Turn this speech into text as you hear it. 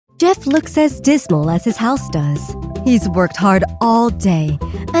Jeff looks as dismal as his house does. He's worked hard all day,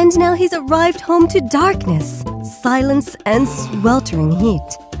 and now he's arrived home to darkness, silence, and sweltering heat.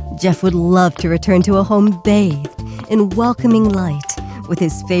 Jeff would love to return to a home bathed in welcoming light, with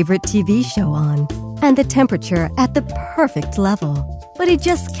his favorite TV show on, and the temperature at the perfect level. But he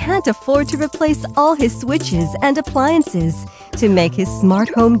just can't afford to replace all his switches and appliances to make his smart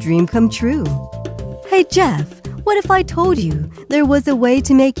home dream come true. Hey Jeff, what if I told you there was a way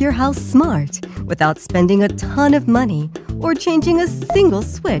to make your house smart without spending a ton of money or changing a single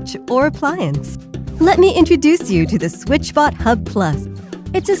switch or appliance? Let me introduce you to the SwitchBot Hub Plus.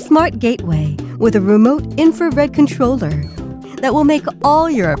 It's a smart gateway with a remote infrared controller that will make all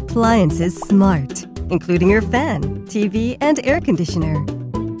your appliances smart, including your fan, TV, and air conditioner.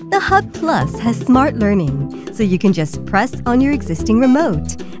 The Hub Plus has smart learning, so you can just press on your existing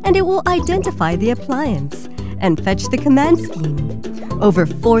remote, and it will identify the appliance and fetch the command scheme. Over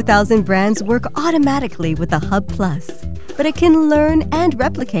 4,000 brands work automatically with the Hub Plus, but it can learn and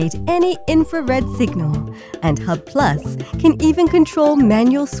replicate any infrared signal, and Hub Plus can even control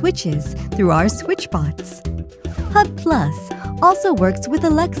manual switches through our SwitchBots. Hub Plus also works with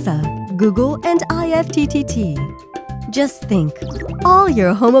Alexa, Google, and IFTTT. Just think, all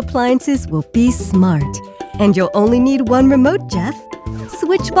your home appliances will be smart, and you'll only need one remote, Jeff.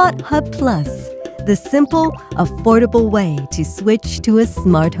 SwitchBot Hub Plus, the simple, affordable way to switch to a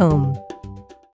smart home.